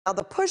Now,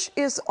 the push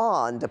is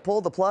on to pull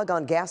the plug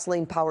on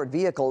gasoline-powered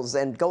vehicles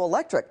and go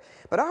electric.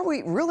 But are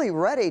we really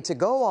ready to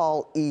go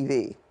all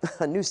EV?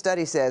 A new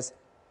study says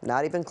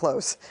not even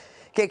close.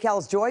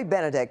 KCAL's Joy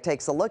Benedict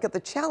takes a look at the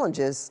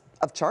challenges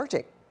of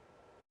charging.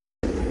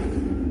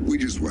 We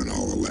just went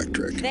all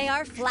electric. They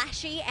are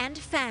flashy and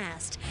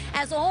fast,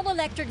 as all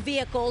electric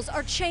vehicles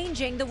are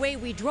changing the way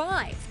we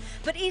drive.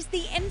 But is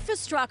the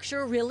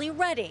infrastructure really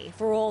ready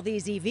for all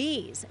these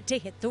EVs to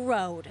hit the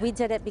road? We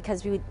did it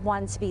because we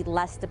wanted to be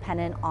less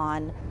dependent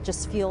on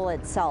just fuel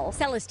itself.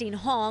 Celestine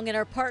Hong and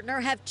her partner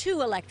have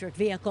 2 electric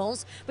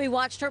vehicles. We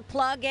watched her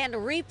plug and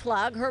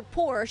replug her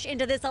Porsche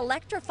into this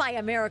Electrify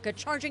America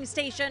charging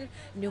station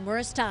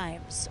numerous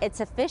times.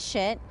 It's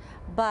efficient,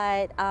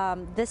 but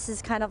this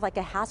is kind of like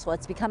a hassle.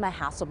 It's become a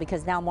hassle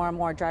because now more and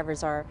more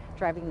drivers are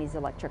driving these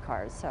electric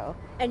cars.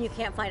 And you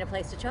can't find a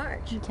place to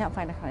charge. You can't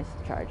find a place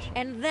to charge.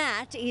 And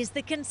that is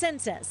the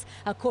consensus,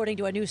 according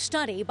to a new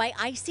study by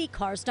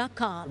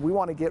iSeeCars.com. We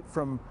want to get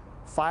from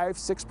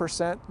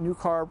 5-6% new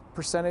car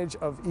percentage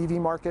of EV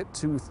market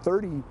to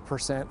 30%,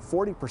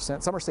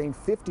 40%. Some are saying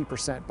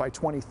 50% by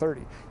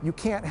 2030. You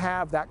can't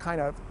have that kind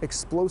of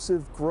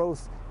explosive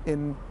growth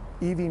in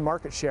EV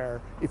market share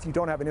if you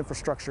don't have an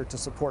infrastructure to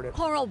support it.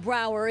 Carl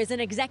Brower is an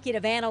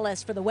executive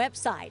analyst for the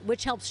website,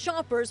 which helps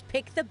shoppers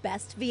pick the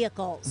best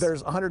vehicles.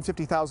 There's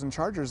 150,000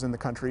 chargers in the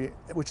country,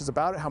 which is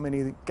about how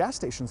many gas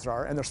stations there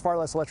are, and there's far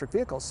less electric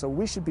vehicles. So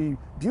we should be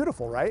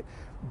beautiful, right?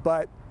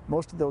 But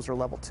most of those are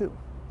level 2.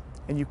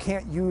 And you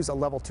can't use a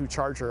level 2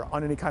 charger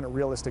on any kind of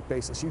realistic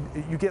basis.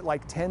 You get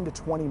like 10 to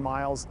 20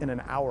 miles in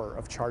an hour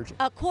of charging.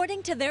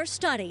 According to their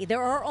study,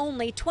 there are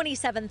only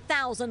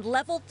 27,000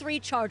 level 3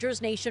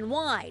 chargers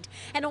nationwide,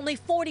 and only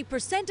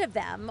 40% of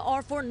them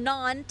are for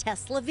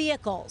non-Tesla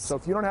vehicles. So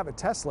if you don't have a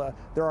Tesla,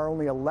 there are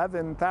only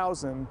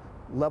 11,000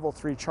 level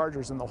 3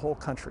 chargers in the whole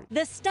country.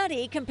 The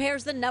study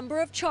compares the number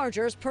of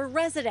chargers per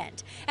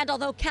resident, and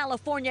although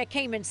California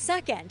came in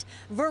second,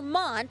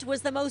 Vermont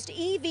was the most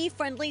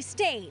EV-friendly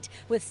state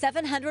with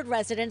 700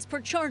 residents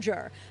per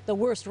charger. The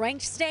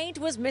worst-ranked state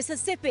was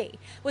Mississippi,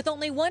 with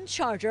only 1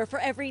 charger for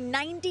every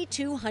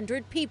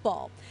 9,200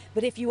 people.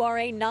 But if you are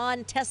a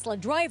non-Tesla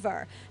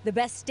driver, the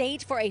best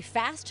state for a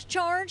fast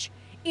charge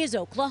is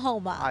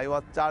Oklahoma. I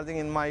was charging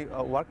in my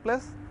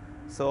workplace,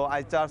 so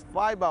I charge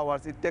 5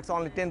 hours. It takes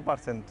only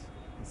 10%.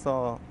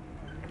 So,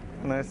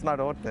 it's not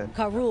worth it.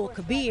 Karul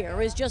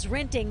Kabir is just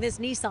renting this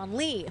Nissan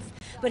Leaf,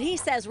 but he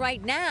says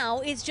right now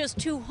it's just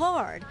too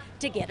hard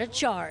to get a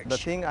charge. The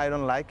thing, I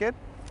don't like it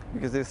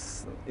because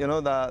it's,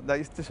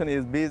 the station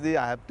is busy.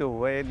 I have to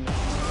wait.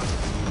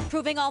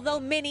 Proving although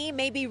many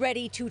may be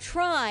ready to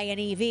try an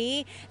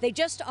EV, they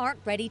just aren't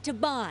ready to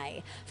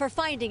buy. For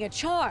finding a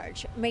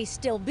charge may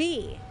still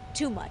be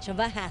too much of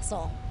a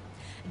hassle.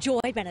 Joy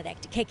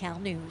Benedict,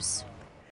 KCAL News.